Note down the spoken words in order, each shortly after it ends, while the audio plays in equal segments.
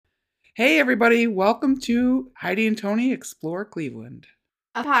Hey, everybody. Welcome to Heidi and Tony Explore Cleveland.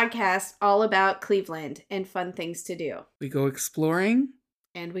 A podcast all about Cleveland and fun things to do. We go exploring.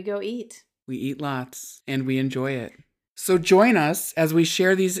 And we go eat. We eat lots, and we enjoy it. So join us as we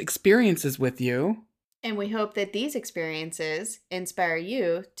share these experiences with you. And we hope that these experiences inspire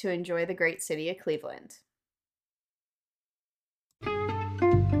you to enjoy the great city of Cleveland.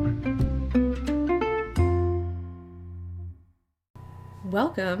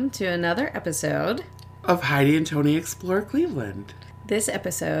 Welcome to another episode of Heidi and Tony Explore Cleveland. This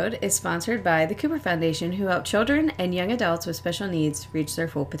episode is sponsored by the Cooper Foundation, who help children and young adults with special needs reach their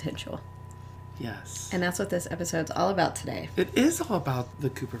full potential. Yes. And that's what this episode's all about today. It is all about the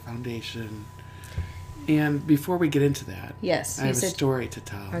Cooper Foundation. And before we get into that, yes, I have a story to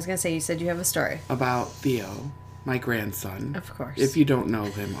tell. I was going to say, you said you have a story. About Theo, my grandson. Of course. If you don't know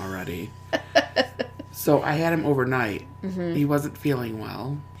him already. So I had him overnight. Mm-hmm. He wasn't feeling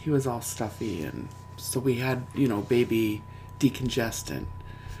well. He was all stuffy. And so we had, baby decongestant,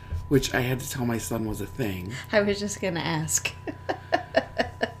 which I had to tell my son was a thing. I was just going to ask.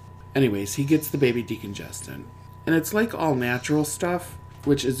 Anyways, he gets the baby decongestant. And it's like all natural stuff,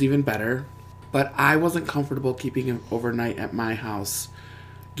 which is even better. But I wasn't comfortable keeping him overnight at my house,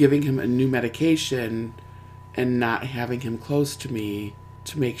 giving him a new medication, and not having him close to me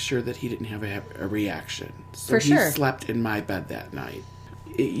to make sure that he didn't have a reaction. So he slept in my bed that night.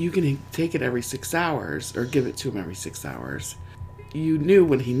 You can take it every 6 hours, or give it to him every 6 hours. You knew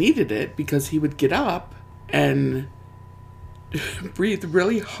when he needed it because he would get up and breathe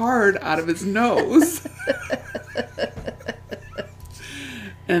really hard out of his nose.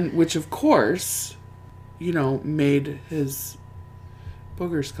 And which, of course, made his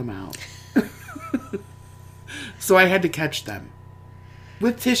boogers come out. So I had to catch them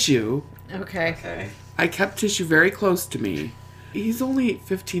with tissue. Okay. I kept tissue very close to me. He's only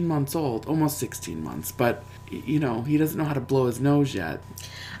 15 months old, almost 16 months, but, he doesn't know how to blow his nose yet.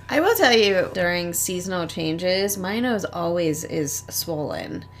 I will tell you, during seasonal changes, my nose always is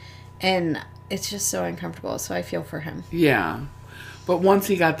swollen, and it's just so uncomfortable, so I feel for him. Yeah. But once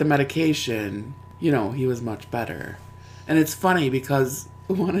he got the medication, he was much better. And it's funny because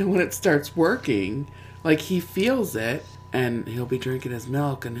when it starts working, like, he feels it, and he'll be drinking his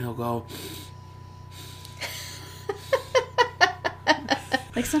milk, and he'll go...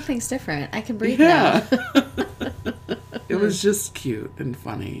 Like, something's different. I can breathe now. It was just cute and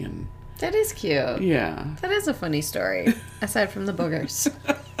funny. And that is cute. Yeah. That is a funny story, aside from the boogers.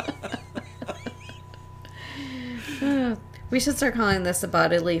 We should start calling this a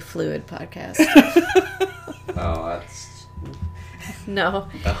bodily fluid podcast. Oh, that's... No.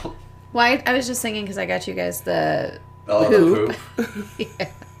 Why? I was just thinking because I got you guys the poop. Yeah.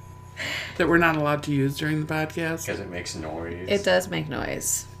 That we're not allowed to use during the podcast? Because it makes noise. It does make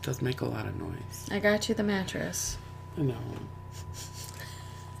noise. It does make a lot of noise. I got you the mattress. I know.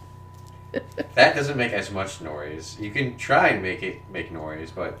 That doesn't make as much noise. You can try and make it make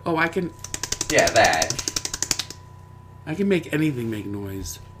noise, but... Oh, I can... Yeah, that. I can make anything make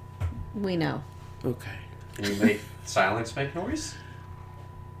noise. We know. Okay. Can you make silence make noise?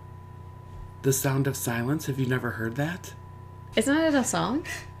 The sound of silence? Have you never heard that? Isn't it a song?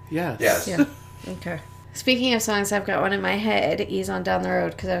 Yes. Yeah. Okay. Speaking of songs, I've got one in my head. Ease on down the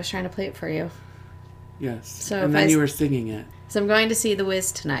road because I was trying to play it for you. Yes. So and then you were singing it. So I'm going to see The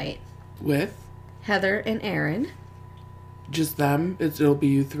Wiz tonight. With? Heather and Aaron. Just them? It'll be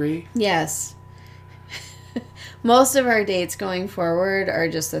you three? Yes. Most of our dates going forward are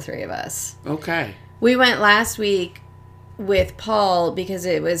just the three of us. Okay. We went last week with Paul because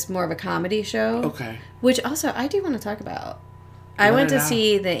it was more of a comedy show. Okay. Which also I do want to talk about. I went to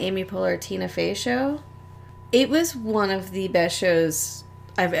see the Amy Poehler Tina Fey show. It was one of the best shows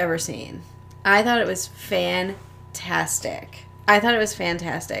I've ever seen. I thought it was fantastic.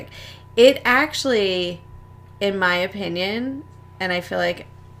 It actually, in my opinion, and I feel like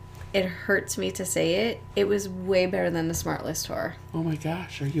it hurts me to say it, it was way better than the Smart List tour. Oh my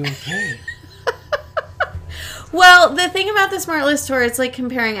gosh, are you okay? Well, the thing about the Smart List tour, it's like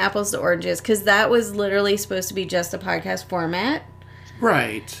comparing apples to oranges, because that was literally supposed to be just a podcast format.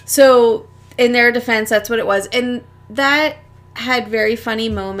 Right. So, in their defense, that's what it was. And that had very funny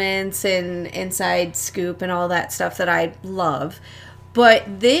moments and inside scoop and all that stuff that I love.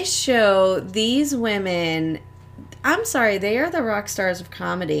 But this show, these women, I'm sorry, they are the rock stars of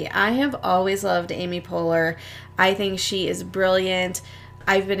comedy. I have always loved Amy Poehler. I think she is brilliant.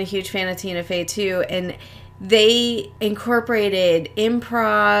 I've been a huge fan of Tina Fey, too. And they incorporated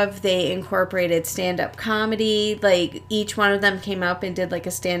improv, they incorporated stand-up comedy. Like, each one of them came up and did, like,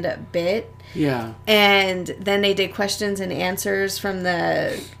 a stand-up bit. Yeah. And then they did questions and answers from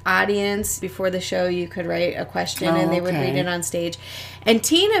the audience. Before the show, you could write a question and they would read it on stage. And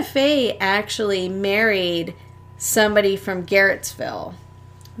Tina Fey actually married somebody from Garrettsville,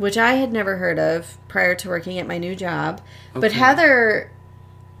 which I had never heard of prior to working at my new job. Okay. But Heather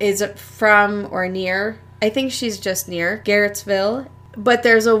is from or near, I think she's just near Garrettsville. But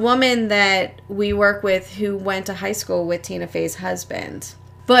there's a woman that we work with who went to high school with Tina Fey's husband.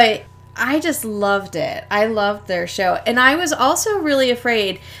 But I just loved it. I loved their show. And I was also really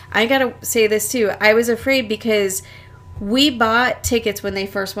afraid. I gotta say this too. I was afraid because we bought tickets when they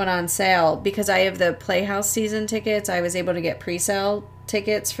first went on sale. Because I have the Playhouse season tickets, I was able to get pre-sale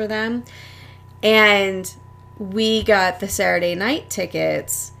tickets for them. And we got the Saturday night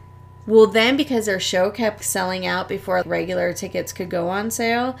tickets. Well, then because their show kept selling out before regular tickets could go on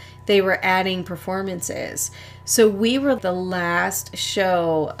sale, they were adding performances. So we were the last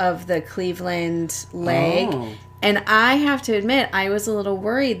show of the Cleveland leg. Oh. And I have to admit, I was a little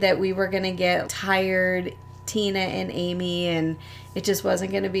worried that we were going to get tired Tina and Amy and it just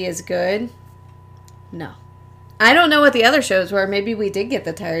wasn't going to be as good. No. I don't know what the other shows were. Maybe we did get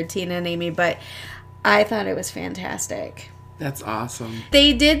the tired Tina and Amy, but I thought it was fantastic. That's awesome.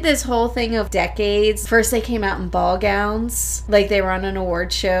 They did this whole thing of decades. First they came out in ball gowns, like they were on an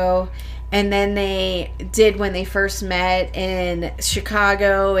award show. And then they did when they first met in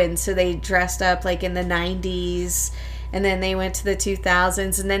Chicago. And so they dressed up like in the 90s. And then they went to the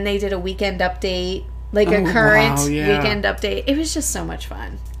 2000s. And then they did a weekend update, like a current weekend update. It was just so much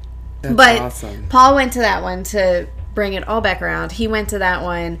fun. That's awesome. Paul went to that one to bring it all back around. He went to that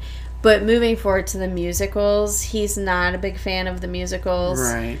one. But moving forward to the musicals, he's not a big fan of the musicals.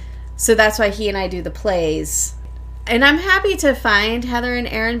 Right. So that's why he and I do the plays. And I'm happy to find Heather and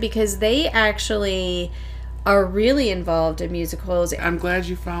Aaron because they actually are really involved in musicals. I'm glad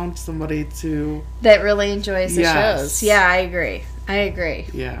you found somebody that really enjoys the shows. Yeah, I agree.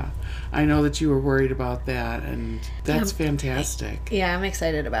 Yeah. I know that you were worried about that, and that's fantastic. Yeah, I'm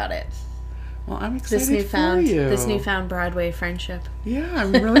excited about it. Well, I'm excited for you. This newfound Broadway friendship. Yeah,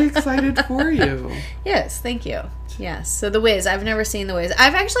 I'm really excited for you. Yes, thank you. Yes. So The Wiz. I've never seen The Wiz.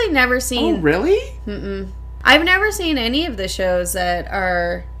 I've actually never seen... Oh, really? Mm-mm. I've never seen any of the shows that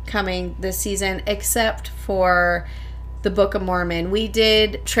are coming this season except for the Book of Mormon. We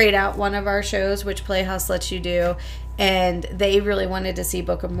did trade out one of our shows, which Playhouse lets you do, and they really wanted to see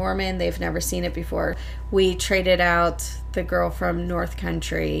Book of Mormon. They've never seen it before. We traded out The Girl from North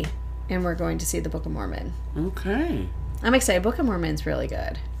Country, and we're going to see the Book of Mormon. Okay. I'm excited. Book of Mormon's really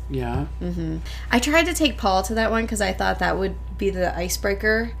good. Yeah? Mm-hmm. I tried to take Paul to that one because I thought that would be the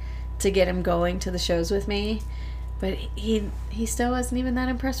icebreaker to get him going to the shows with me. But he still wasn't even that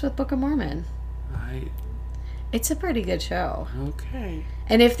impressed with Book of Mormon. It's a pretty good show. Okay.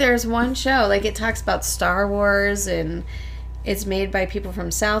 And if there's one show, like it talks about Star Wars and it's made by people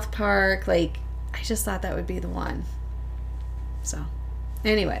from South Park, like I just thought that would be the one. So...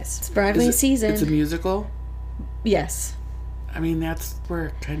 Anyways, it's Broadway season. It's a musical? Yes. I mean, that's where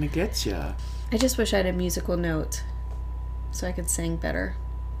it kind of gets you. I just wish I had a musical note so I could sing better.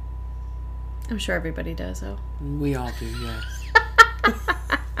 I'm sure everybody does, though. We all do, yes.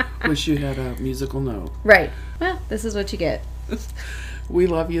 Wish you had a musical note. Right. Well, this is what you get. We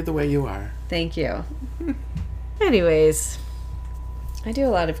love you the way you are. Thank you. Anyways, I do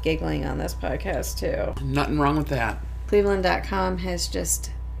a lot of giggling on this podcast, too. Nothing wrong with that. Cleveland.com has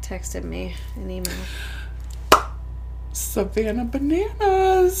just texted me an email. Savannah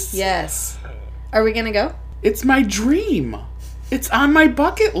Bananas. Yes. Are we going to go? It's my dream. It's on my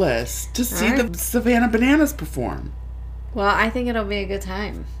bucket list to see the Savannah Bananas perform. Well, I think it'll be a good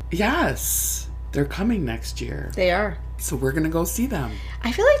time. Yes. They're coming next year. They are. So we're going to go see them.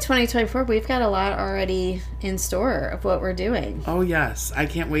 I feel like 2024, we've got a lot already in store of what we're doing. Oh, yes. I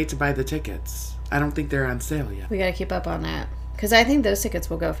can't wait to buy the tickets. I don't think they're on sale yet. We got to keep up on that. Because I think those tickets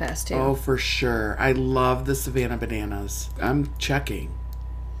will go fast, too. Oh, for sure. I love the Savannah Bananas. I'm checking.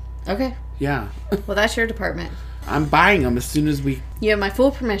 Okay. Yeah. Well, that's your department. I'm buying them as soon as we... You have my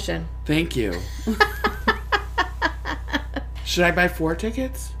full permission. Thank you. Should I buy 4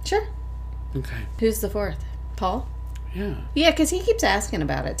 tickets? Sure. Okay. Who's the 4th? Paul? Yeah. Yeah, because he keeps asking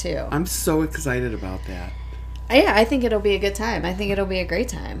about it, too. I'm so excited about that. Yeah, I think it'll be a good time. I think it'll be a great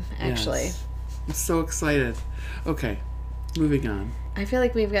time, actually. Yes. I'm so excited. Okay, moving on. I feel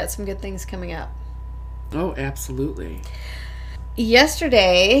like we've got some good things coming up. Oh, absolutely.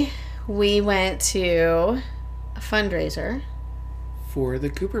 Yesterday, we went to a fundraiser. For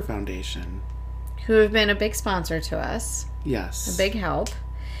the Cooper Foundation. who have been a big sponsor to us, Yes. a big help.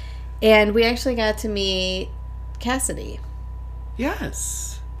 And we actually got to meet Cassidy.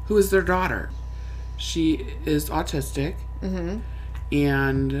 Yes. Who is their daughter? She is autistic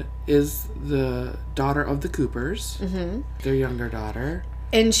and is the daughter of the Coopers, their younger daughter.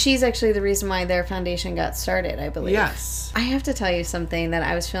 And she's actually the reason why their foundation got started, I believe. Yes. I have to tell you something that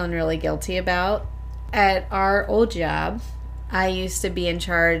I was feeling really guilty about. At our old job, I used to be in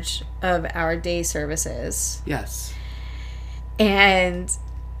charge of our day services. Yes. And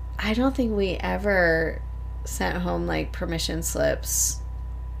I don't think we ever sent home like permission slips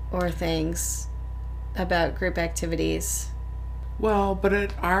or things about group activities. Well, but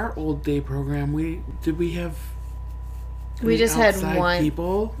at our old day program, we have We just had outside one.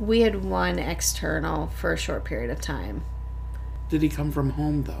 people. We had one external for a short period of time. Did he come from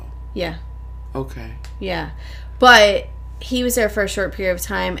home though? Yeah. Okay. Yeah. But he was there for a short period of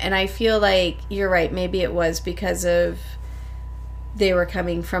time, and I feel like you're right. Maybe it was because of they were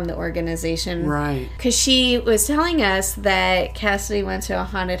coming from the organization. Right. Because she was telling us that Cassidy went to a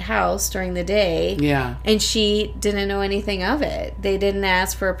haunted house during the day. Yeah. And she didn't know anything of it. They didn't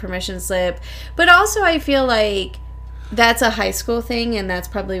ask for a permission slip. But also I feel like that's a high school thing, and that's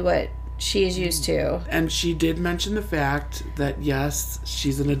probably what she is used to. And she did mention the fact that, yes,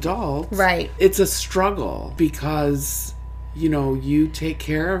 she's an adult. Right. It's a struggle because, you take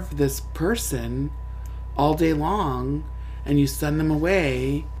care of this person all day long and you send them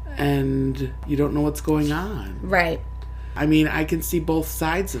away and you don't know what's going on. Right. I mean, I can see both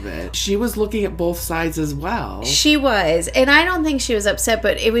sides of it. She was looking at both sides as well. She was. And I don't think she was upset,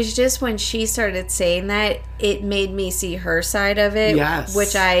 but it was just when she started saying that, it made me see her side of it. Yes.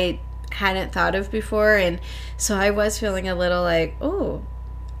 Which I hadn't thought of before. And so I was feeling a little like, oh,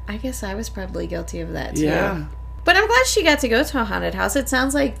 I guess I was probably guilty of that too. Yeah. But I'm glad she got to go to a haunted house. It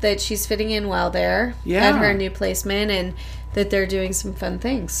sounds like that she's fitting in well there at her new placement, and that they're doing some fun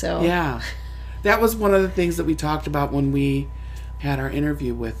things. So Yeah. That was one of the things that we talked about when we had our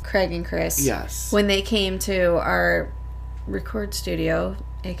interview with Craig and Chris. Yes. When they came to our record studio,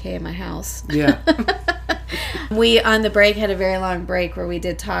 aka my house. Yeah. We, on the break, had a very long break where we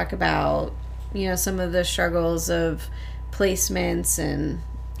did talk about, some of the struggles of placements and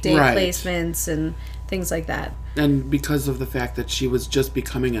day placements and things like that. And because of the fact that she was just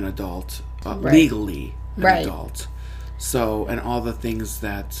becoming an adult, Right. legally an Right. adult. So, and all the things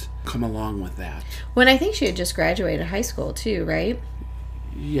that come along with that. When I think she had just graduated high school too, right?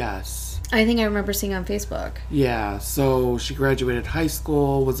 Yes. I think I remember seeing on Facebook. Yeah, so she graduated high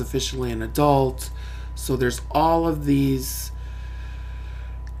school, was officially an adult. So there's all of these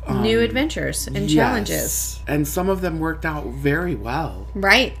New adventures and challenges. And some of them worked out very well.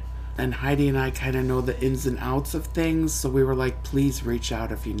 Right. And Heidi and I kind of know the ins and outs of things, so we were like, please reach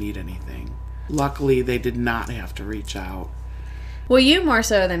out if you need anything. Luckily, they did not have to reach out. Well, you more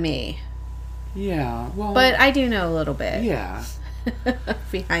so than me. Yeah, well... But I do know a little bit. Yeah.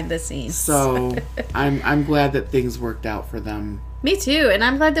 Behind the scenes. So, I'm glad that things worked out for them. Me too, and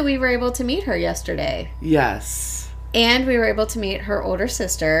I'm glad that we were able to meet her yesterday. Yes. And we were able to meet her older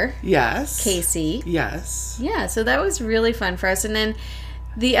sister, Yes. Casey. Yes. Yeah, so that was really fun for us. And then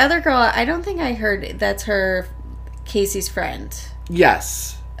the other girl, I don't think I heard that's her, Casey's friend.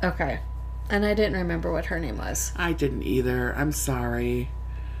 Yes. Okay. And I didn't remember what her name was. I didn't either. I'm sorry.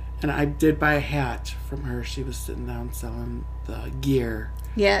 And I did buy a hat from her. She was sitting down selling the gear.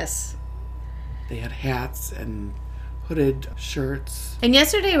 Yes. They had hats and hooded shirts. And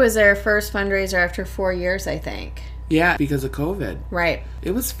yesterday was their first fundraiser after 4 years, I think. Yeah, because of COVID. Right.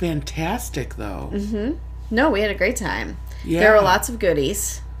 It was fantastic, though. Mm-hmm. No, we had a great time. Yeah. There were lots of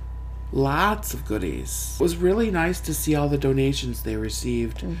goodies. Lots of goodies. It was really nice to see all the donations they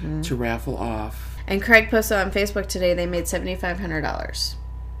received to raffle off. And Craig posted on Facebook today they made $7,500.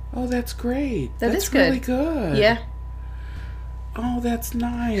 Oh, that's great. That's good. Really good. Yeah. Oh, that's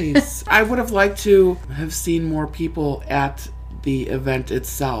nice. I would have liked to have seen more people at the event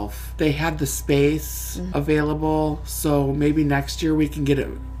itself. They had the space available, so maybe next year we can get it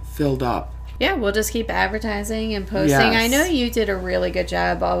filled up. Yeah, we'll just keep advertising and posting. Yes. I know you did a really good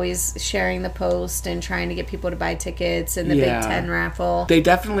job always sharing the post and trying to get people to buy tickets in the Big Ten raffle. They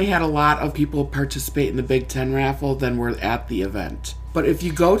definitely had a lot of people participate in the Big Ten raffle than were at the event. But if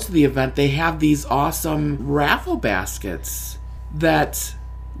you go to the event, they have these awesome raffle baskets that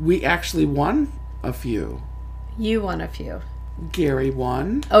we actually won a few. You won a few. Gary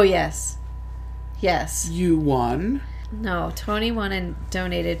won. Oh, yes. Yes. You won. No, Tony won and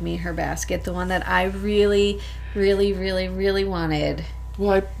donated me her basket, the one that I really, really, really, really wanted.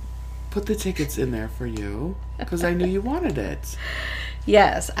 Well, I put the tickets in there for you because I knew you wanted it.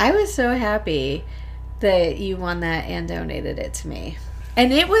 Yes, I was so happy that you won that and donated it to me.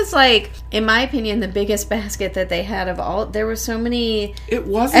 And it was like, in my opinion, the biggest basket that they had of all. There were so many It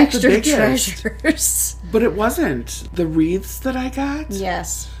wasn't extra the biggest. treasures. But it wasn't. The wreaths that I got?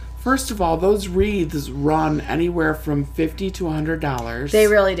 Yes. First of all, those wreaths run anywhere from $50 to $100. They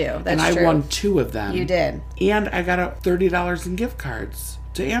really do. That's and I true. won 2 of them. You did. And I got $30 in gift cards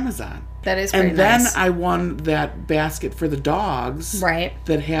to Amazon. That is pretty And then nice. I won that basket for the dogs. Right.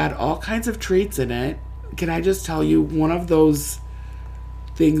 That had all kinds of treats in it. Can I just tell you, one of those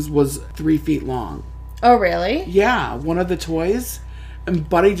things was 3 feet long. Oh, really? Yeah, one of the toys. And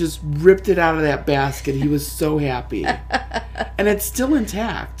Buddy just ripped it out of that basket. He was so happy. And it's still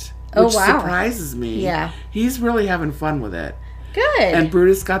intact. Oh, Which wow. surprises me. Yeah. He's really having fun with it. Good. And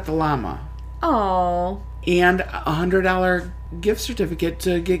Brutus got the llama. Oh. And a $100 gift certificate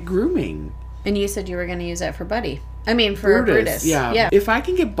to get grooming. And you said you were going to use that for Buddy. I mean, for Brutus. Yeah. If I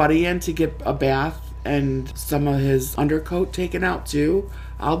can get Buddy in to get a bath and some of his undercoat taken out too,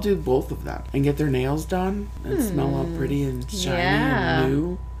 I'll do both of them. And get their nails done and smell all pretty and shiny and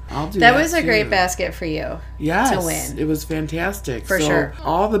new. I'll do that. That was a too. great basket for you. Yes. To win. It was fantastic. For sure.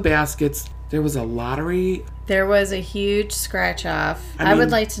 All the baskets, there was a lottery. There was a huge scratch off. I I would mean-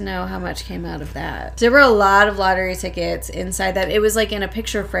 like to know how much came out of that. There were a lot of lottery tickets inside that. It was like in a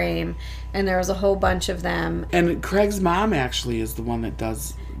picture frame, and there was a whole bunch of them. And Craig's mom actually is the one that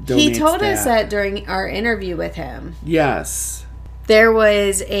donates He told us that during our interview with him. Yes. There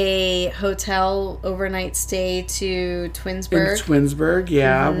was a hotel overnight stay to Twinsburg. In Twinsburg,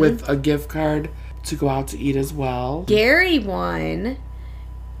 yeah, with a gift card to go out to eat as well. Gary won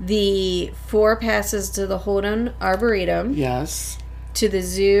the 4 passes to the Holden Arboretum. Yes. To the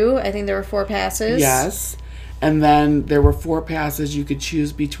zoo. I think there were 4 passes. Yes. And then there were 4 passes you could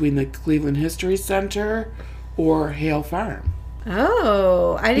choose between the Cleveland History Center or Hale Farm.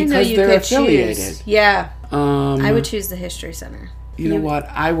 Oh, I didn't know Because you they're could affiliated. choose. Yeah. I would You choose the History Center. know what?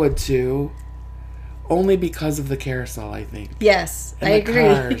 I would too. Only because of the carousel, I think. Yes, And I the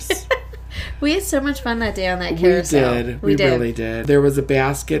agree. cars. We had so much fun that day on that carousel. We really did. There was a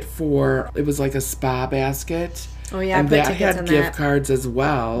basket it was like a spa basket. Oh yeah, And I put that tickets had in gift that. cards as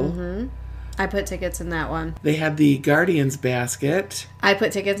well. I put tickets in that one. They had the Guardians basket. I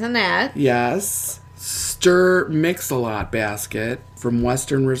put tickets in that. Yes. Stir Mix-a-Lot basket from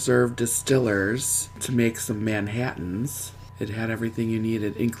Western Reserve Distillers to make some Manhattans. It had everything you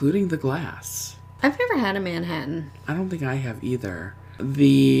needed, including the glass. I've never had a Manhattan. I don't think I have either.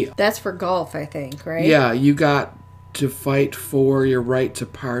 That's for golf, I think, right? Yeah, you got to fight for your right to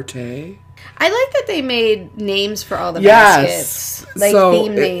partay. I like that they made names for all the Yes. baskets. Like So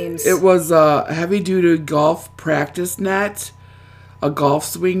theme names. It was a heavy-duty golf practice net, a golf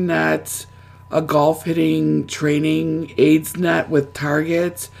swing net, a golf hitting training aids net with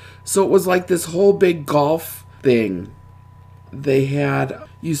targets. So it was like this whole big golf thing. They had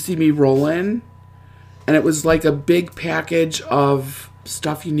You See Me Rollin', and it was like a big package of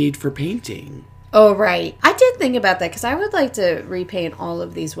stuff you need for painting. Oh, right. I did think about that because I would like to repaint all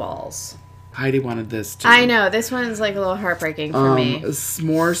of these walls. Heidi wanted this too. I know. This one's like a little heartbreaking for me.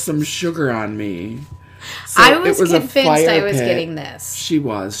 S'more some sugar on me. So I was it was a convinced I fire was pit. getting this. She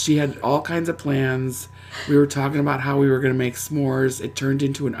was. She had all kinds of plans. We were talking about how we were going to make s'mores. It turned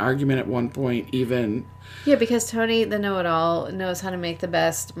into an argument at one point, even. Yeah, because Tony, the know-it-all, knows how to make the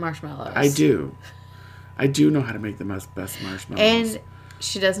best marshmallows. I do. I do know how to make the best marshmallows. And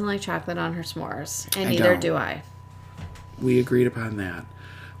she doesn't like chocolate on her s'mores. And I neither don't. do I. We agreed upon that.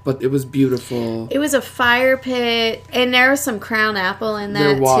 But it was beautiful. It was a fire pit, and there was some crown apple in that,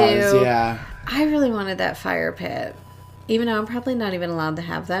 There was, too. yeah. I really wanted that fire pit. Even though I'm probably not even allowed to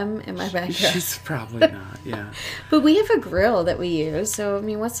have them in my backyard. She's probably not, yeah. But we have a grill that we use, so, I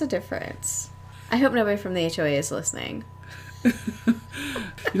mean, what's the difference? I hope nobody from the HOA is listening.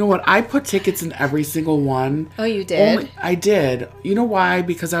 You know what? I put tickets in every single one. Oh, you did? I did. You know why?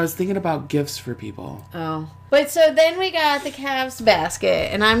 Because I was thinking about gifts for people. Oh. But so then we got the Cavs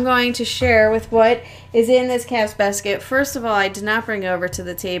basket, and I'm going to share with what is in this Cavs basket. First of all, I did not bring over to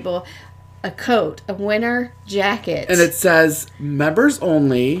the table a coat, a winter jacket. And it says, members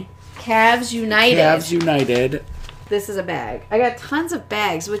only, Cavs United. Cavs United. This is a bag. I got tons of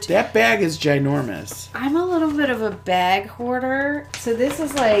bags, which That bag is ginormous. I'm a little bit of a bag hoarder. So this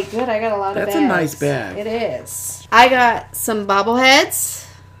is like good. I got a lot of bags. That's a nice bag. It is. I got some bobbleheads.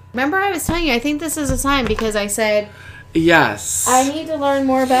 Remember I was telling you, I think this is a sign because I said Yes. I need to learn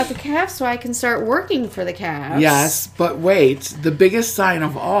more about the Cavs so I can start working for the Cavs. Yes, but wait. The biggest sign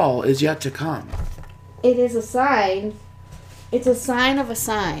of all is yet to come. It is a sign It's a sign of a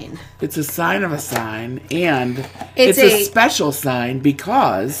sign. It's a sign of a sign, and It's a special sign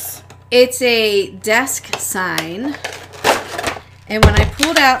because... It's a desk sign. And when I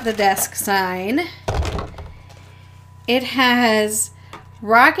pulled out the desk sign, it has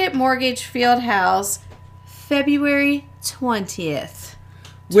Rocket Mortgage Fieldhouse, February 20th.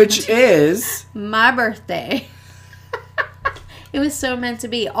 Which is... my birthday. It was so meant to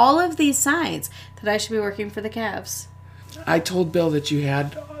be. All of these signs that I should be working for the Cavs. I told Bill that you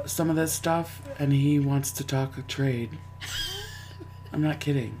had some of this stuff, and he wants to talk a trade. I'm not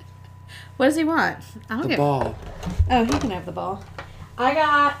kidding. What does he want? The ball. Oh, he can have the ball. I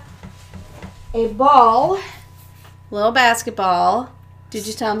got a ball, little basketball. Did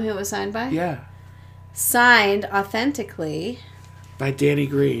you tell him who it was signed by? Yeah. Signed authentically. By Danny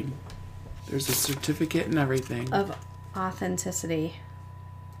Green. There's a certificate and everything. Of authenticity.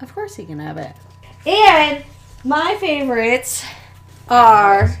 Of course he can have it. And my favorites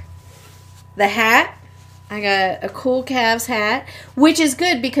are the hat. I got a cool Cavs hat, which is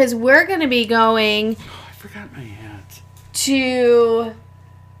good because we're going to be going... Oh, I forgot my hat. ...to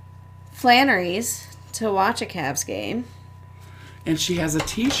Flannery's to watch a Cavs game. And she has a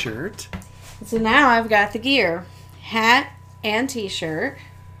t-shirt. So now I've got the gear. Hat and t-shirt.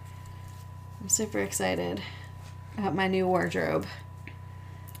 I'm super excited about my new wardrobe.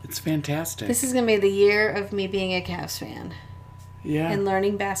 It's fantastic. This is going to be the year of me being a Cavs fan. Yeah. And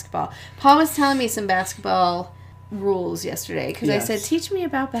learning basketball. Paul was telling me some basketball rules yesterday because Yes. I said, teach me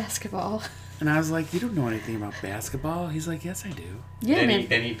about basketball. And I was like, you don't know anything about basketball? He's like, yes, I do. Yeah, and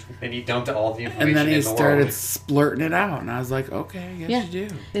man. he dumped all the information And then he in the started world. splurting it out. And I was like, okay, yes, you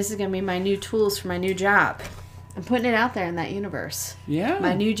do. This is going to be my new tools for my new job. I'm putting it out there in that universe. Yeah.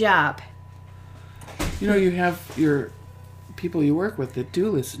 My new job. You know, you have your people you work with that do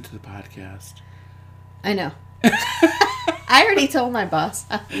listen to the podcast. I know. I already told my boss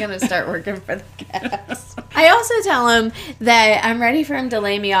I'm going to start working for the Cavs. I also tell him that I'm ready for him to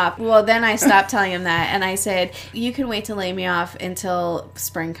lay me off. Well, then I stopped telling him that, and I said, you can wait to lay me off until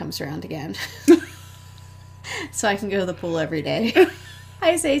spring comes around again. So I can go to the pool every day.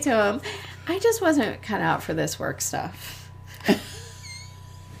 I say to him, I just wasn't cut out for this work stuff.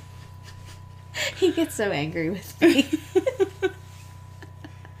 He gets so angry with me.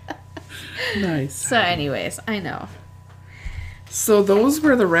 Nice. So anyways, I know. So those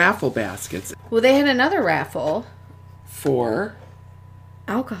were the raffle baskets Well, they had another raffle. for...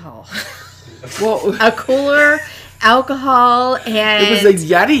 Alcohol. Well, A cooler, alcohol, and... it was a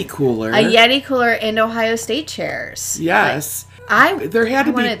Yeti cooler. a Yeti cooler and Ohio State chairs. Yes. There had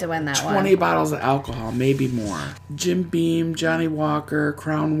to be wanted to win that 20 one. bottles of alcohol, maybe more. Jim Beam, Johnny Walker,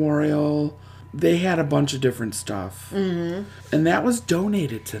 Crown Royal. They had a bunch of different stuff. Mm-hmm. And that was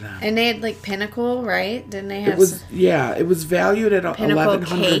donated to them. And they had like Pinnacle, right? Didn't they have It was valued at Pinnacle $1,100.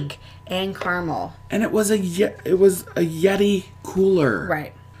 cake and caramel? And it was a Yeti cooler.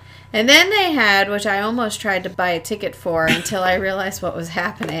 Right. And then they had, which I almost tried to buy a ticket for until I realized what was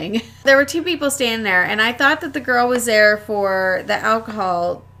happening. There were two people standing there, and I thought that the girl was there for the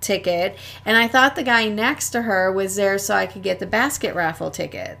alcohol ticket, and I thought the guy next to her was there so I could get the basket raffle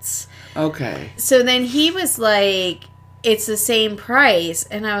tickets. Okay. So then he was like, it's the same price.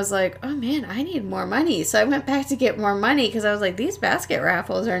 And I was like, oh man, I need more money. So I went back to get more money because I was like, these basket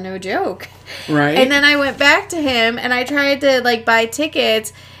raffles are no joke. Right. And then I went back to him and I tried to like buy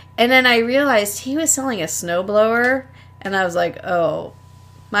tickets. And then I realized he was selling a snowblower. And I was like, oh,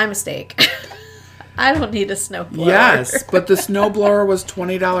 my mistake. I don't need a snowblower. Yes, but the snowblower was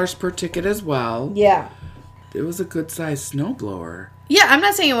 $20 per ticket as well. Yeah. It was a good-sized snowblower. Yeah, I'm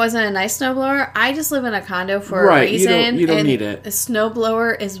not saying it wasn't a nice snowblower. I just live in a condo for a reason. You don't and need it. A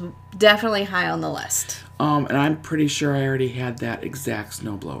snowblower is definitely high on the list. And I'm pretty sure I already had that exact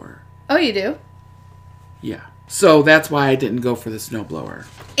snowblower. Oh, you do? Yeah. So that's why I didn't go for the snowblower.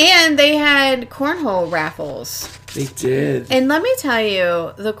 And they had cornhole raffles. They did. And let me tell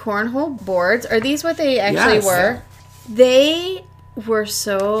you, the cornhole boards, are these what they actually Yes. were? They were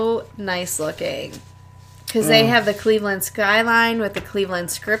so nice looking. Because they have the Cleveland skyline with the Cleveland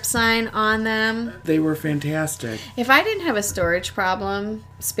script sign on them. They were fantastic. If I didn't have a storage problem,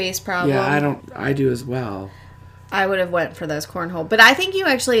 space problem, Yeah, I do as well. I would have went for those cornhole. But I think you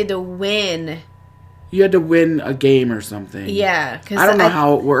actually had to win. You had to win a game or something. Yeah. I don't know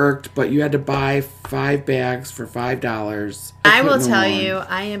how it worked, but you had to buy 5 bags for $5. I will couldn't tell have won. you,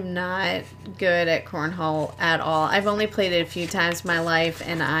 I am not good at cornhole at all. I've only played it a few times in my life,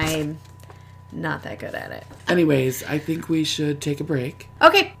 and I'm not that good at it. Anyways, I think we should take a break.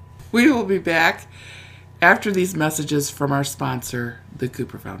 Okay. We will be back after these messages from our sponsor, the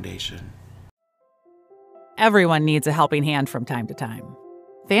Cooper Foundation. Everyone needs a helping hand from time to time.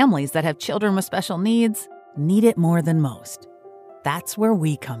 Families that have children with special needs need it more than most. That's where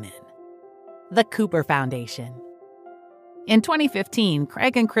we come in. The Cooper Foundation. In 2015,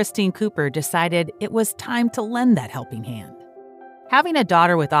 Craig and Christine Cooper decided it was time to lend that helping hand. Having a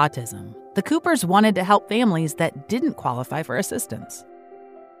daughter with autism, the Coopers wanted to help families that didn't qualify for assistance.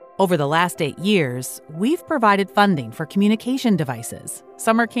 Over the last 8 years, we've provided funding for communication devices,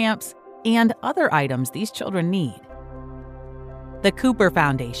 summer camps, and other items these children need. The Cooper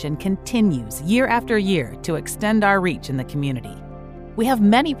Foundation continues year after year to extend our reach in the community. We have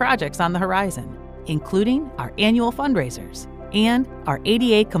many projects on the horizon, including our annual fundraisers and our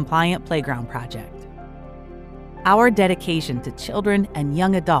ADA-compliant playground project. Our dedication to children and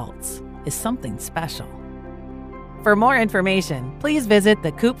young adults is something special. For more information, please visit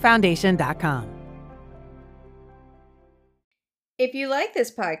thecoopfoundation.com. If you like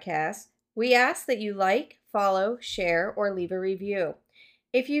this podcast, we ask that you like, follow, share, or leave a review.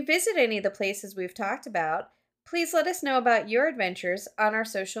 If you visit any of the places we've talked about, please let us know about your adventures on our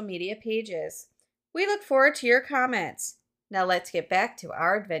social media pages. We look forward to your comments. Now let's get back to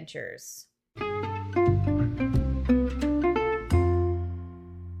our adventures.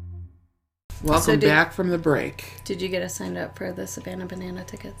 Welcome back from the break. Did you get us signed up for the Savannah Banana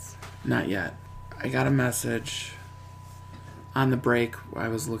tickets? Not yet. I got a message on the break. I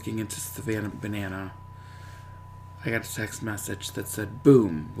was looking into Savannah Banana. I got a text message that said,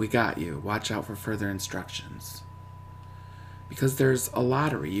 "Boom, we got you. Watch out for further instructions." Because there's a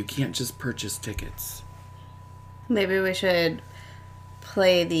lottery. You can't just purchase tickets. Maybe we should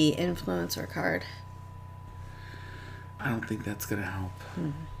play the influencer card. I don't think that's going to help.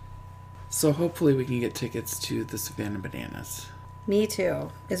 So hopefully we can get tickets to the Savannah Bananas. Me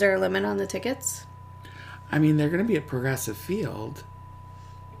too. Is there a limit on the tickets? I mean, they're going to be at Progressive Field.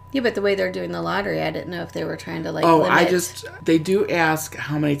 Yeah, but the way they're doing the lottery, I didn't know if they were trying to limit. They do ask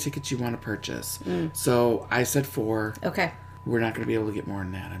how many tickets you want to purchase. So I said 4. Okay. We're not going to be able to get more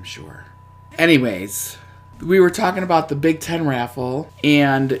than that, I'm sure. Anyways, we were talking about the Big Ten raffle,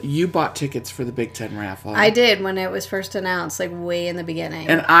 and you bought tickets for the Big Ten raffle. I did when it was first announced, like way in the beginning.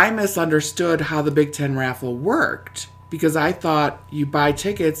 And I misunderstood how the Big Ten raffle worked, because I thought you buy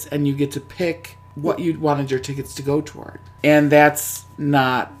tickets and you get to pick what you wanted your tickets to go toward. And that's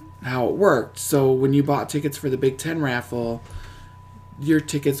not how it worked. So when you bought tickets for the Big Ten raffle, your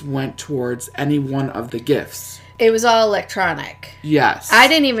tickets went towards any one of the gifts. It was all electronic. Yes. I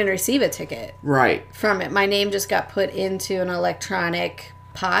didn't even receive a ticket. Right. From it. My name just got put into an electronic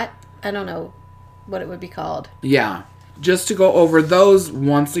pot. I don't know what it would be called. Yeah. Just to go over those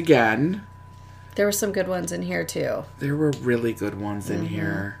once again. There were some good ones in here, too. There were really good ones in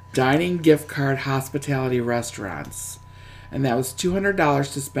here. Dining, gift card, hospitality restaurants. And that was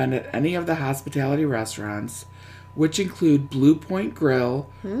 $200 to spend at any of the hospitality restaurants, which include Blue Point Grill,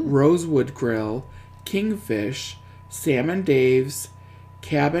 Rosewood Grill, Kingfish, Sam and Dave's,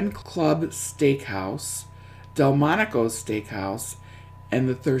 Cabin Club Steakhouse, Delmonico's Steakhouse, and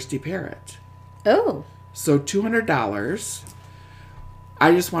the Thirsty Parrot. Oh. So $200.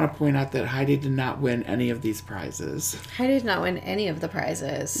 I just want to point out that Heidi did not win any of these prizes. Heidi did not win any of the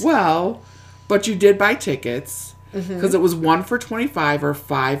prizes. Well, but you did buy tickets, because it was 1 for $25 or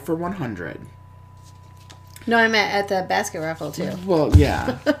 5 for $100. No, I meant at the basket raffle, too. Well,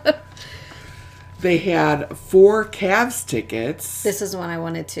 yeah. They had 4 Cavs tickets. This is one I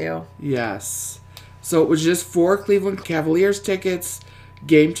wanted to. Yes. So it was just 4 Cleveland Cavaliers tickets,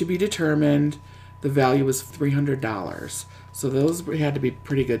 game to be determined. The value was $300. So those had to be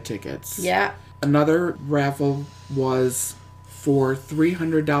pretty good tickets. Yeah. Another raffle was for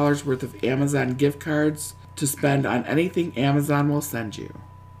 $300 worth of Amazon gift cards to spend on anything Amazon will send you.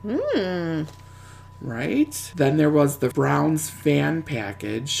 Right? Then there was the Browns fan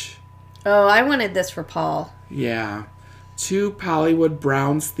package. Oh, I wanted this for Paul. Yeah. 2 Pollywood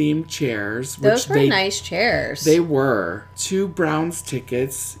Browns themed chairs. Those were nice chairs. They were. 2 Browns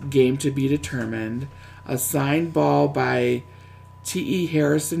tickets, game to be determined. A signed ball by T.E.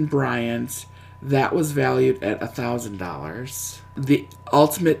 Harrison Bryant. That was valued at $1,000. The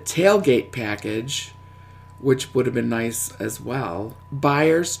Ultimate Tailgate package, which would have been nice as well.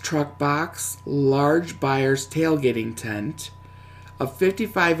 Buyer's Truck Box, large Buyer's Tailgating Tent, a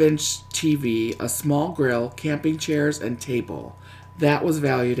 55-inch TV, a small grill, camping chairs, and table. That was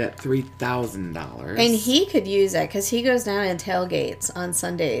valued at $3,000. And he could use that because he goes down and tailgates on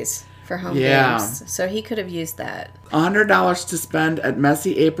Sundays for home games. So he could have used that. $100 to spend at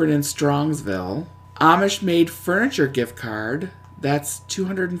Messy Apron in Strongsville. Amish-made furniture gift card. That's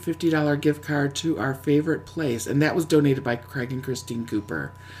 $250 gift card to our favorite place. And that was donated by Craig and Christine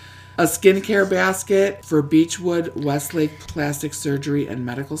Cooper. A skincare basket for Beechwood Westlake Plastic Surgery and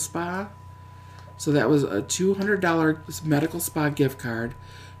Medical Spa. So that was a $200 medical spa gift card,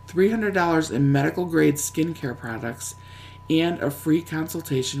 $300 in medical grade skincare products, and a free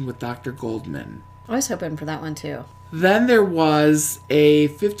consultation with Dr. Goldman. I was hoping for that one too. Then there was a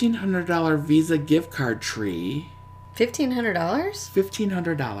 $1,500 Visa gift card tree. $1,500?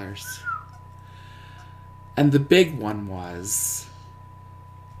 $1,500. And the big one was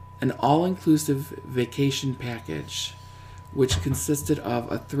an all-inclusive vacation package, which consisted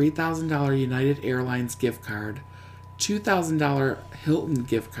of a $3,000 United Airlines gift card, $2,000 Hilton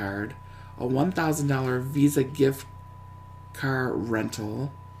gift card, a $1,000 Visa gift car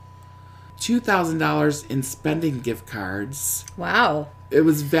rental, $2,000 in spending gift cards. Wow. It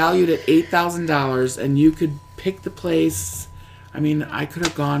was valued at $8,000, and you could pick the place. I mean, I could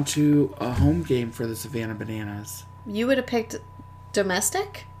have gone to a home game for the Savannah Bananas. You would have picked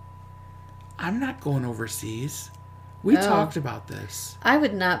domestic? I'm not going overseas. We talked about this. I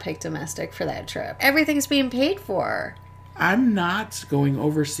would not pick domestic for that trip. Everything's being paid for. I'm not going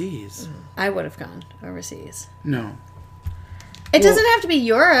overseas. I would have gone overseas. No. It doesn't have to be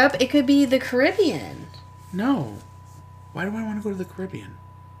Europe. It could be the Caribbean. No. Why do I want to go to the Caribbean?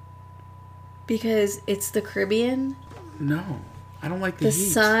 Because it's the Caribbean. No. I don't like the The heat.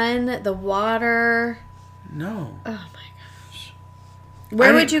 sun, the water. No. Oh my gosh.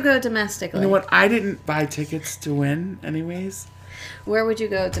 Where would you go domestically? You know what? I didn't buy tickets to win anyways. Where would you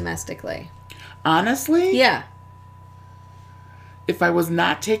go domestically? Honestly? Yeah. If I was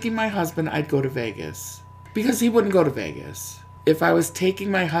not taking my husband, I'd go to Vegas. Because he wouldn't go to Vegas. If I was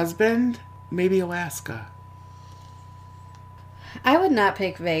taking my husband, maybe Alaska. I would not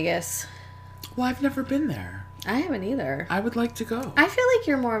pick Vegas. Well, I've never been there. I haven't either. I would like to go. I feel like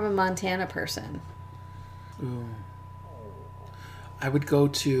you're more of a Montana person. Ooh. I would go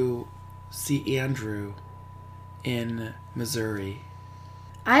to see Andrew in Missouri.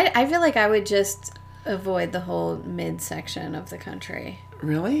 I feel like I would just avoid the whole midsection of the country.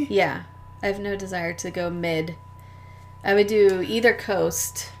 Really? Yeah. I have no desire to go mid. I would do either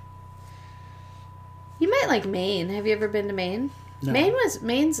coast. You might like Maine. Have you ever been to Maine? No.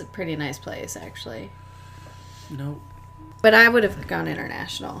 Maine's a pretty nice place, actually. Nope. But I would have gone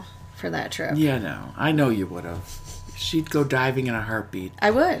international for that trip. Yeah, no. I know you would have. She'd go diving in a heartbeat.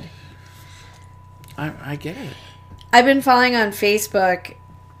 I would. I get it. I've been following on Facebook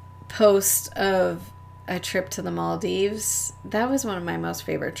posts of a trip to the Maldives. That was one of my most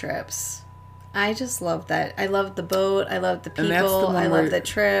favorite trips. I just loved that. I loved the boat. I loved the people. I loved the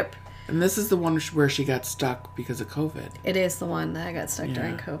trip. And this is the one where she got stuck because of COVID. It is the one that I got stuck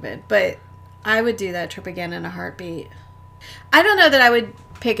during COVID. But I would do that trip again in a heartbeat. I don't know that I would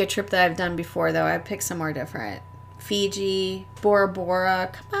pick a trip that I've done before, though. I'd pick somewhere different. Fiji, Bora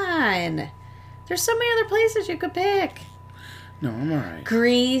Bora. Come on. There's so many other places you could pick. No, I'm all right.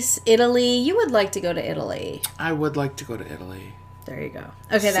 Greece, Italy. You would like to go to Italy. I would like to go to Italy. There you go.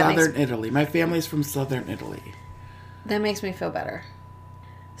 Okay, Southern Italy. My family's from Southern Italy. That makes me feel better.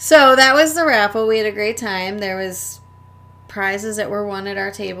 So that was the raffle. We had a great time. There was prizes that were won at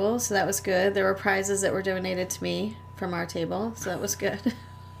our table, so that was good. There were prizes that were donated to me from our table, so that was good.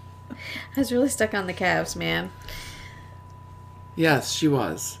 I was really stuck on the Cavs, man. Yes, she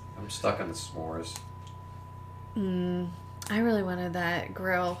was. I'm stuck on the s'mores. I really wanted that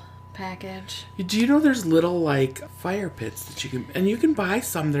grill package. Do you know there's little, like, fire pits that you can... And you can buy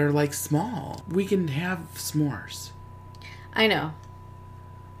some that are, like, small. We can have s'mores. I know.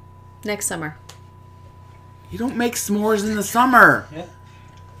 Next summer. You don't make s'mores in the summer. Yeah.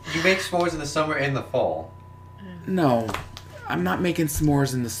 You make s'mores in the summer and the fall. No. I'm not making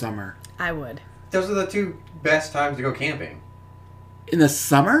s'mores in the summer. I would. Those are the two best times to go camping. In the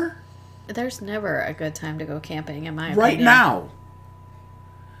summer? There's never a good time to go camping, in my opinion. Right now.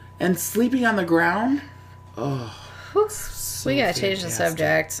 And sleeping on the ground? Oh. Whew. So We gotta change the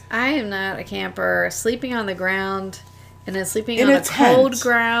fantastic. subject. I am not a camper. Sleeping on the ground and then sleeping In on a a cold tent.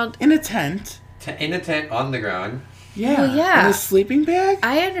 ground. In a tent. In a tent on the ground. Yeah. Well, yeah. In a sleeping bag?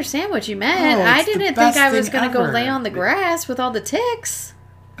 I understand what you meant. Oh, I it's the didn't think best I was thing going to go ever. lay on the grass with all the ticks.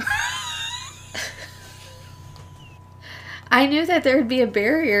 I knew that there would be a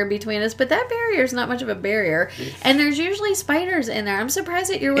barrier between us, but that barrier is not much of a barrier. And there's usually spiders in there. I'm surprised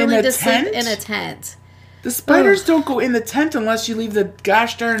that you're willing a to sleep tent? in a tent. The spiders don't go in the tent unless you leave the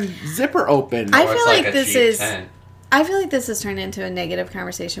gosh darn zipper open. I Or feel it's like a this cheap is- tent. I feel like this has turned into a negative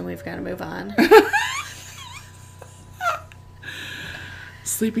conversation. We've got to move on.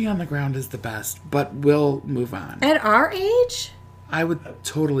 Sleeping on the ground is the best, but we'll move on. At our age? I would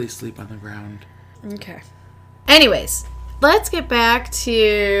totally sleep on the ground. Okay. Anyways, let's get back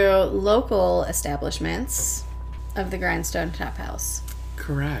to local establishments of the Grindstone Taphouse.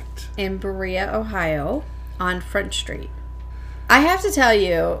 Correct. In Berea, Ohio, on Front Street. I have to tell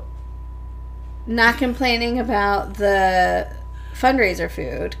you, not complaining about the fundraiser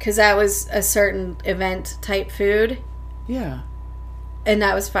food, because that was a certain event type food. Yeah. And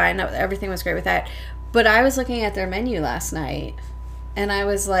that was fine. Everything was great with that. But I was looking at their menu last night, and I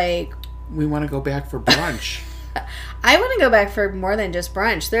was like... We want to go back for brunch. I want to go back for more than just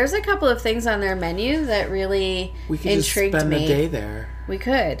brunch. There's a couple of things on their menu that really we could intrigued just spend me. a day there. We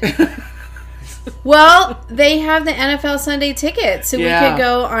could. Well, they have the NFL Sunday ticket, so we could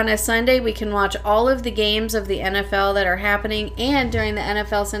go on a Sunday. We can watch all of the games of the NFL that are happening, and during the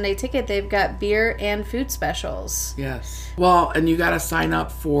NFL Sunday ticket, they've got beer and food specials. Yes. Well, and you got to sign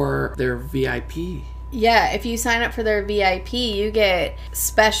up for their VIP. Yeah, if you sign up for their VIP, you get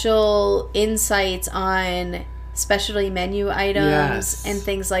special insights on specialty menu items and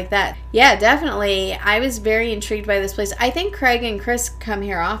things like that. Yeah, definitely. I was very intrigued by this place. I think Craig and Chris come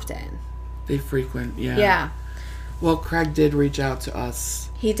here often. They frequent, Yeah. Well, Craig did reach out to us.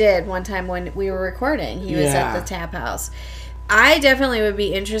 He did one time when we were recording. He was at the Taphouse. I definitely would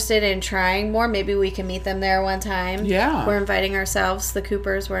be interested in trying more. Maybe we can meet them there one time. Yeah. We're inviting ourselves. The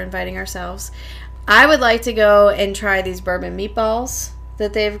Coopers, we're inviting ourselves. I would like to go and try these bourbon meatballs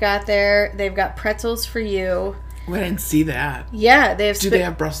that they've got there. They've got pretzels for you. Oh, I didn't see that. Yeah, they have. Do they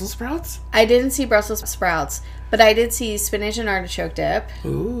have Brussels sprouts? I didn't see Brussels sprouts, but I did see spinach and artichoke dip.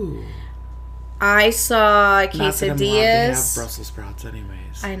 Ooh. I saw Not that I'm allowed to have quesadillas. Brussels sprouts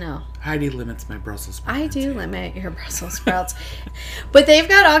anyways. I know. Heidi limits my Brussels sprouts. I do limit your Brussels sprouts. But they've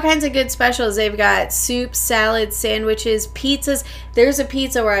got all kinds of good specials. They've got soup, salads, sandwiches, pizzas. There's a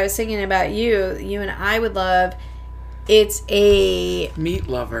pizza where I was thinking about you and I would love. It's a... Meat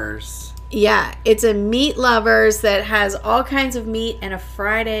lovers. Yeah, it's a meat lovers that has all kinds of meat and a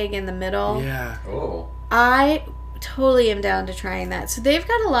fried egg in the middle. Yeah. Oh. I totally am down to trying that. So they've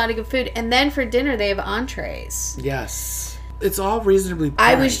got a lot of good food. And then for dinner, they have entrees. Yes. It's all reasonably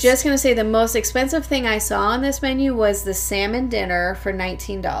priced. I was just going to say the most expensive thing I saw on this menu was the salmon dinner for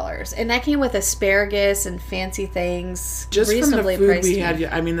 $19. And that came with asparagus and fancy things. Just reasonably from the food priced we to had, me.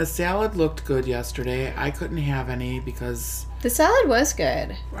 I mean, the salad looked good yesterday. I couldn't have any because The salad was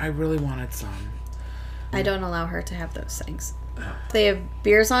good. I really wanted some. I don't allow her to have those things. They have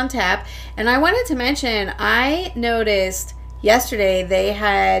beers on tap. And I wanted to mention, I noticed yesterday they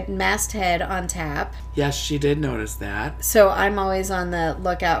had Masthead on tap. Yes, she did notice that. So I'm always on the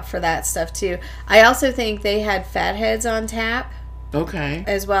lookout for that stuff too. I also think they had Fatheads on tap Okay.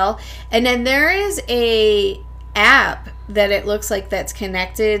 as well. And then there is a app that it looks like that's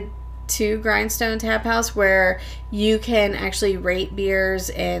connected to Grindstone Taphouse where you can actually rate beers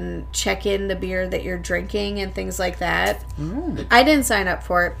and check in the beer that you're drinking and things like that. I didn't sign up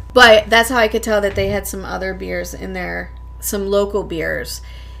for it, but that's how I could tell that they had some other beers in there, some local beers.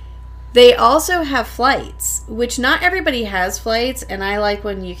 They also have flights, which not everybody has flights, and I like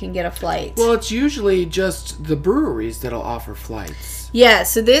when you can get a flight. Well, it's usually just the breweries that'll offer flights. Yeah,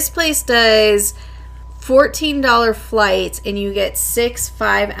 so this place does $14 flights, and you get 6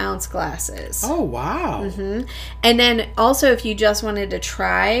 5-ounce glasses. Oh, wow. Mm-hmm. And then also, if you just wanted to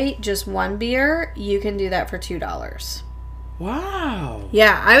try just one beer, you can do that for $2. Wow.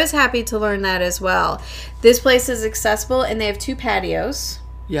 Yeah, I was happy to learn that as well. This place is accessible, and they have 2 patios.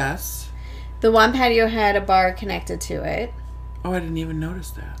 Yes. The one patio had a bar connected to it. Oh, I didn't even notice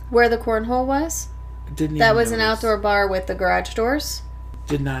that. Where the cornhole was? I didn't even That was an notice. outdoor bar with the garage doors.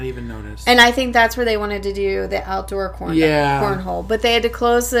 Did not even notice. And I think that's where they wanted to do the outdoor cornhole. But they had to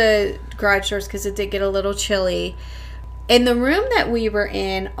close the garage doors because it did get a little chilly. And the room that we were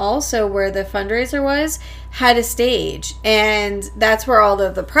in, also where the fundraiser was, had a stage. And that's where all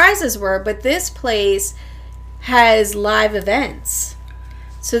of the prizes were. But this place has live events.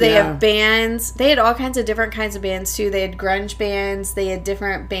 So they have bands. They had all kinds of different kinds of bands, too. They had grunge bands. They had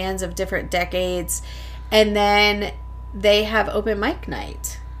different bands of different decades. And then they have open mic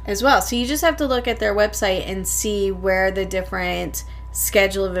night as well. So you just have to look at their website and see where the different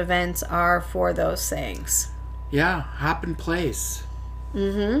schedule of events are for those things. Yeah, hop in place.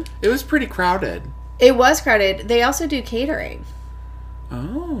 Mm-hmm. It was pretty crowded. It was crowded. They also do catering.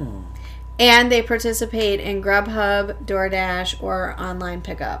 Oh. And they participate in Grubhub, DoorDash, or online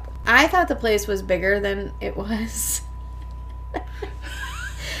pickup. I thought the place was bigger than it was.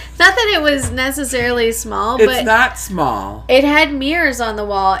 Not that it was necessarily small, but It's not small. it had mirrors on the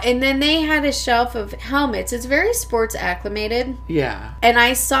wall. And then they had a shelf of helmets. It's very sports acclimated. Yeah. And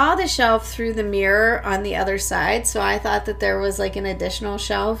I saw the shelf through the mirror on the other side. So I thought that there was like an additional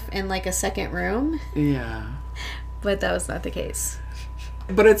shelf in like a second room. Yeah. but that was not the case.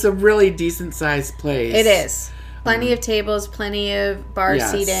 But it's a really decent-sized place. It is. Plenty of tables, plenty of bar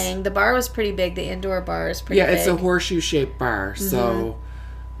Yes. seating. The bar was pretty big. The indoor bar is pretty big. Yeah, it's a horseshoe-shaped bar, so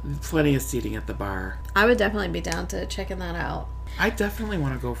plenty of seating at the bar. I would definitely be down to checking that out. I definitely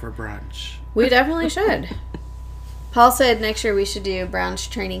want to go for brunch. We definitely should. Paul said next year we should do brunch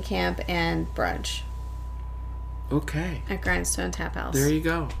training camp and brunch Okay. at Grindstone Taphouse. There you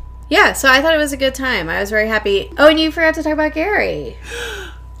go. Yeah, so I thought it was a good time. I was very happy. Oh, and you forgot to talk about Gary.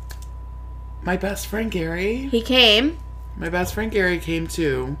 My best friend Gary. He came. My best friend Gary came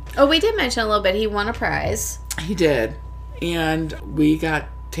too. Oh, we did mention a little bit. He won a prize. He did. And we got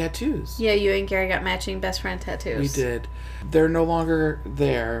tattoos. Yeah, you and Gary got matching best friend tattoos. We did. They're no longer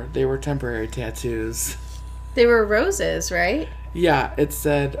there. They were temporary tattoos. They were roses, right? Yeah, it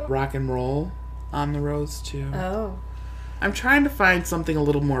said rock and roll on the rose too. Oh. I'm trying to find something a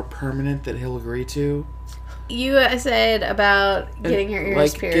little more permanent that he'll agree to. You said about getting your ears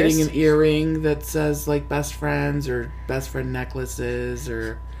like pierced. getting an earring that says like best friends or best friend necklaces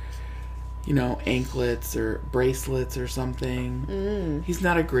or anklets or bracelets or something. He's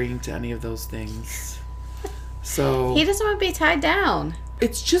not agreeing to any of those things. So He doesn't want to be tied down.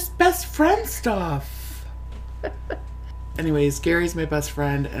 it's just best friend stuff. Anyways, Gary's my best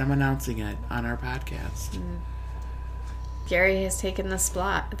friend and I'm announcing it on our podcast. Gary has taken the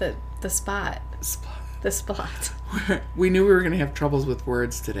spot. The spot. The spot. We knew we were going to have troubles with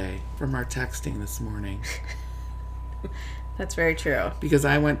words today from our texting this morning. That's very true. Because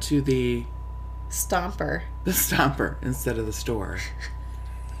I went to the Stomper. Stomper instead of the store.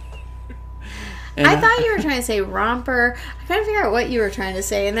 And I thought you were trying to say romper. I couldn't figure out what you were trying to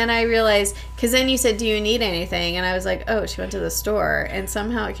say. And then I realized, because then you said, do you need anything? And I was like, oh, she went to the store. And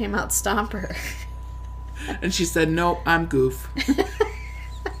somehow it came out Stomper. And she said, "No, I'm goof."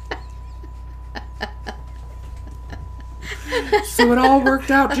 So it all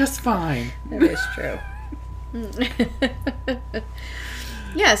worked out just fine. That is true.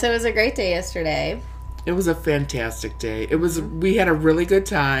 Yeah, so it was a great day yesterday. It was a fantastic day. We had a really good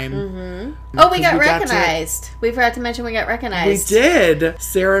time. Oh, we got recognized. We forgot to mention we got We recognized. did.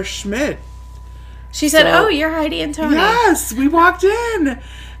 Sarah Schmidt. She said, So- oh, you're Heidi and Tony. Yes, we walked in.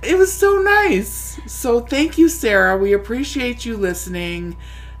 It was so nice. So thank you, Sarah. We appreciate you listening.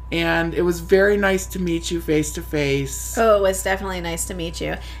 And it was very nice to meet you face to face. Oh, it was definitely nice to meet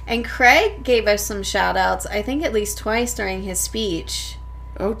you. And Craig gave us some shout outs, I think at least twice during his speech.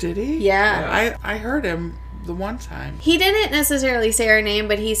 Oh, did he? Yeah. I heard him the one time. He didn't necessarily say our name,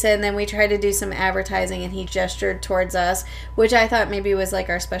 but he said, and then we tried to do some advertising and he gestured towards us, which I thought maybe was like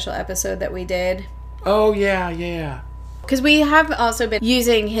our special episode that we did. Oh, yeah. Because we have also been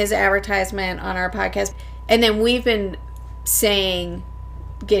using his advertisement on our podcast. And then we've been saying,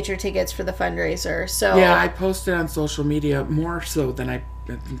 get your tickets for the fundraiser. So Yeah, I posted on social media more so than I've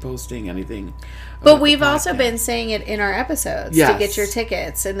been posting anything. But about the we've also podcast. been saying it in our episodes Yes. to get your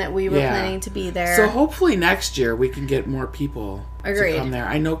tickets and that we were planning to be there. So hopefully next year we can get more people Agreed. to come there.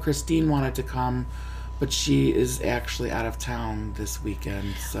 I know Christine wanted to come, but she is actually out of town this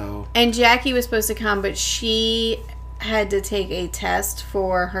weekend. So And Jackie was supposed to come, but she had to take a test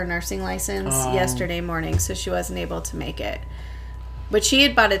for her nursing license yesterday morning, so she wasn't able to make it. But she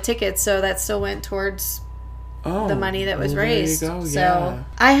had bought a ticket, so that still went towards the money that was raised. There you go. So Yeah.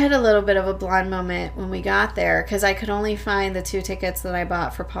 I had a little bit of a blonde moment when we got there because I could only find the 2 tickets that I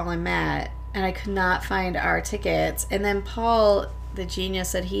bought for Paul and Matt, and I could not find our tickets. And then Paul, the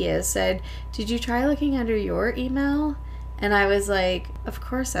genius that he is, said, "Did you try looking under your email?" And I was like, of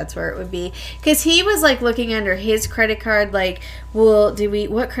course that's where it would be. Because he was like looking under his credit card, like, well,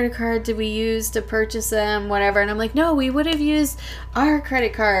 what credit card did we use to purchase them, whatever. And I'm like, no, we would have used our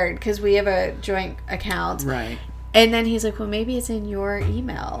credit card because we have a joint account. Right. And then he's like, well, maybe it's in your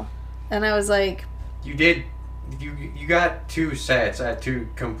email. And I was like, You did. You got 2 sets at 2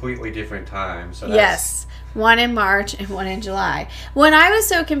 completely different times. So that's, yes. One in March and one in July. When I was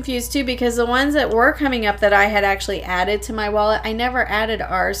so confused too, because the ones that were coming up that I had actually added to my wallet, I never added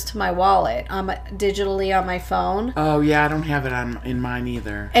ours to my wallet digitally on my phone. Oh yeah, I don't have it in mine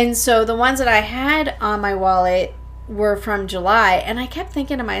either. And so the ones that I had on my wallet were from July, and I kept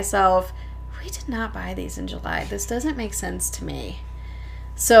thinking to myself, we did not buy these in July. This doesn't make sense to me.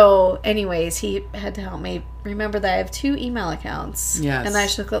 So anyways, he had to help me remember that I have 2 email accounts. Yes. And I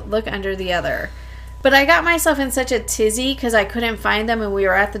should look under the other. But I got myself in such a tizzy because I couldn't find them, and we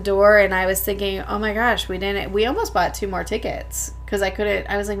were at the door, and I was thinking, oh my gosh, we almost bought 2 more tickets because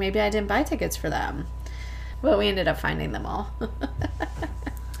I was like, maybe I didn't buy tickets for them. But we ended up finding them all.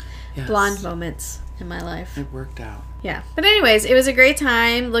 Yes. Blonde moments in my life. It worked out. Yeah. But anyways, it was a great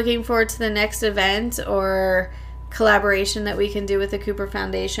time. Looking forward to the next event or collaboration that we can do with the Cooper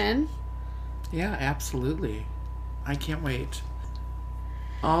Foundation. Yeah, absolutely. I can't wait.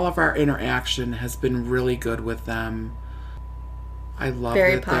 All of our interaction has been really good with them. I love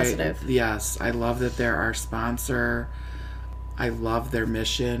Very that positive. Yes, I love that they're our sponsor. I love their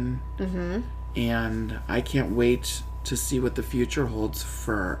mission. Mm-hmm. And I can't wait to see what the future holds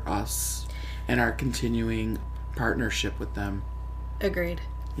for us and our continuing partnership with them. Agreed.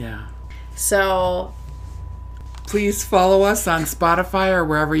 Yeah. So Please follow us on Spotify or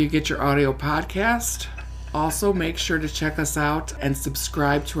wherever you get your audio podcast. Also, make sure to check us out and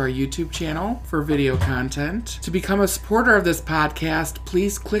subscribe to our YouTube channel for video content. To become a supporter of this podcast,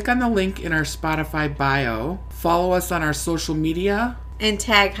 please click on the link in our Spotify bio. Follow us on our social media. and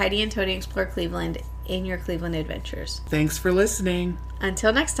tag Heidi and Tony Explore Cleveland in your Cleveland adventures. Thanks for listening.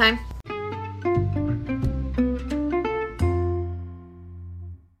 Until next time.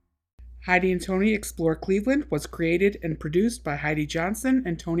 Heidi and Tony Explore Cleveland was created and produced by Heidi Johnson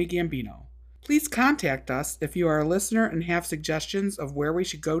and Tony Gambino. Please contact us if you are a listener and have suggestions of where we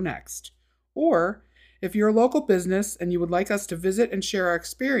should go next. Or, if you're a local business and you would like us to visit and share our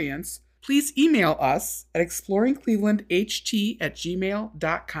experience, please email us at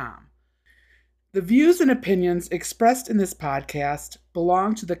exploringclevelandht@gmail.com. The views and opinions expressed in this podcast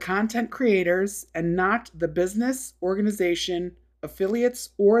belong to the content creators and not the business, organization, affiliates,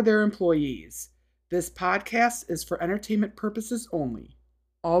 or their employees. This podcast is for entertainment purposes only.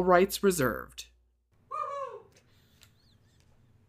 All rights reserved.